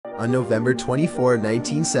On November 24,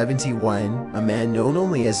 1971, a man known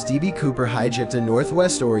only as D.B. Cooper hijacked a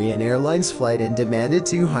Northwest Orient Airlines flight and demanded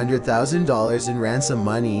 $200,000 in ransom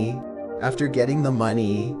money. After getting the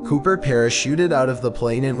money, Cooper parachuted out of the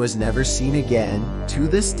plane and was never seen again. To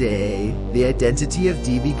this day, the identity of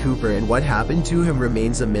D.B. Cooper and what happened to him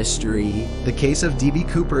remains a mystery. The case of D.B.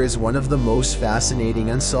 Cooper is one of the most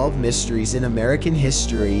fascinating unsolved mysteries in American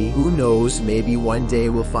history. Who knows, maybe one day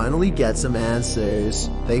we'll finally get some answers.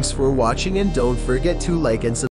 Thanks for watching and don't forget to like and subscribe.